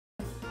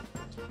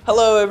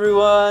Hello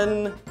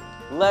everyone!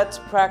 Let's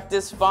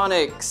practice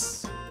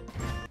phonics.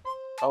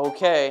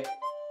 Okay,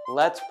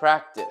 let's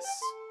practice.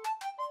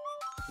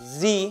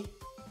 Z,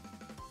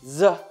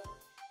 Z,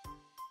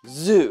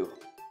 zoo.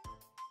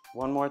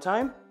 One more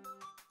time.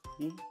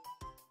 Z,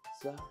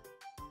 Z,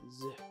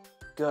 zoo.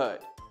 Good.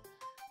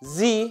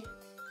 Z,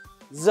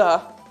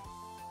 Z,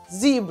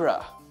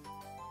 zebra.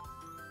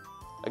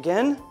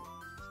 Again.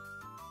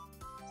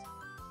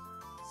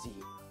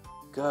 Zebra.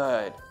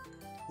 Good.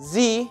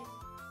 Z,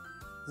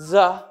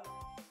 Z,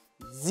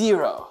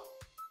 zero.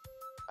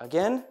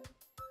 Again.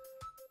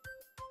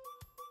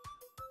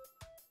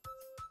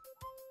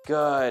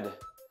 Good.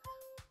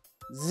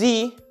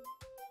 Z,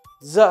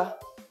 Z,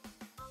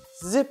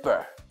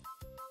 zipper.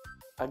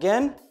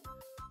 Again.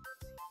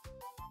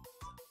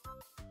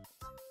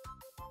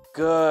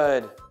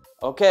 Good.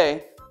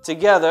 Okay,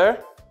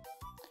 together.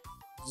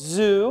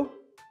 Zoo,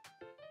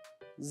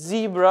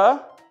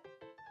 zebra,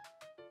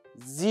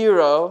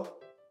 zero,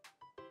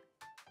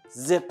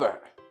 zipper.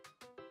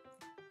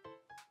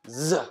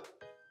 Z.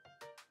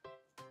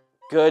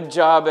 Good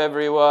job,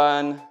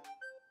 everyone.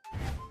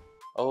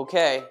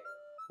 Okay,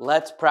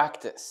 let's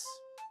practice.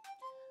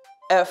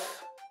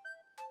 F,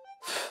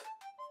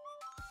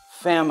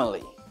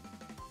 family.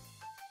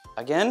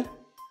 Again.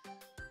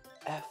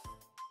 F,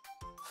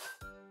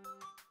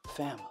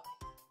 family.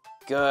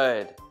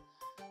 Good.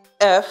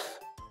 F,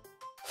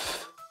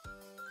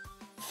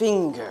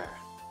 finger.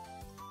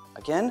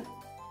 Again.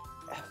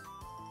 F,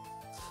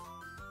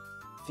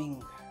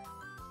 finger.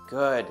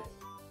 Good.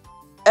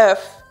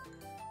 F,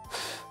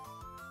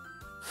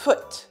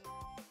 foot.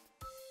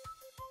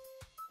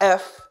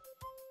 F,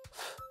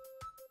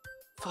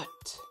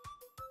 foot.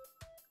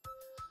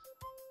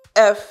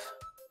 F,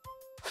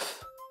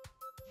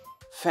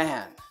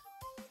 fan.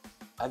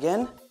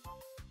 Again.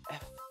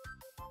 F,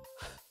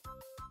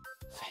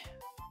 fan.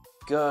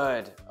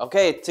 Good.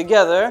 Okay,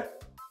 together.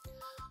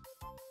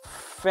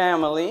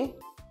 Family,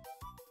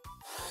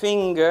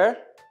 finger,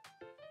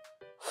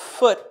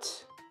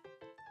 foot,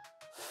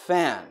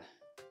 fan.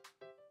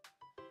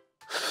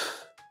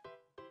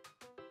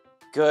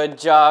 Good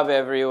job,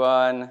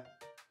 everyone.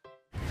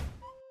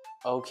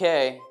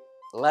 Okay,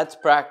 let's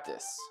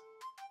practice.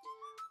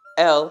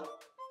 L,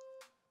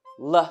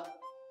 love.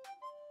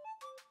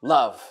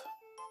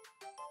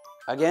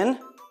 Again.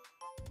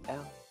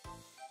 L,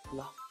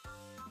 love.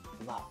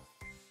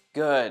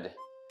 Good.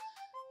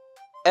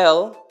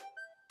 L,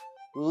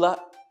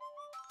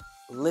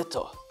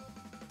 little.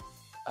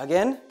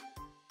 Again.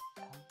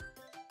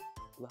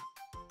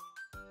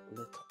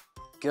 Little.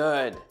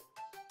 Good.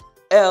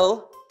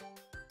 L,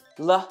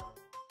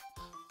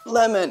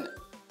 lemon.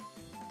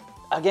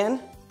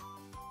 Again.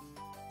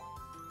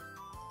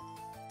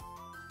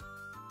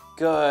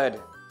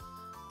 Good.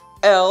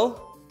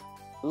 L,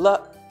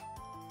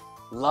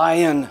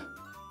 lion.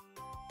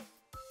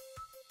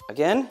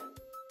 Again.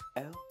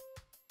 L,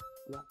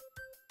 lion.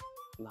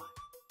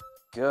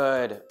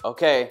 Good.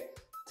 Okay.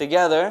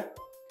 Together.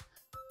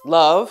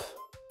 Love,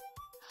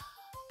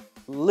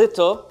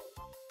 little,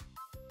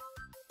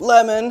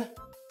 lemon,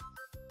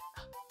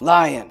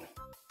 lion.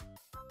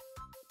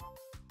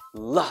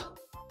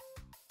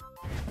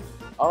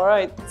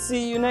 Alright,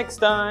 see you next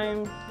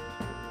time.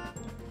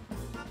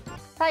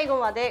 最後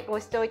までご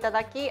視聴いた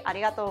だきあ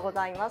りがとうご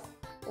ざいます。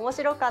面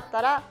白かっ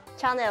たら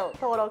チャンネル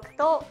登録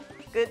と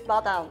グッド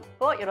ボタン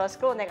をよろし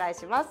くお願い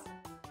します。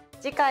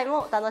次回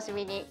もお楽し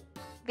みに。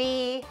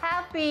Be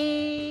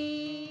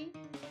happy!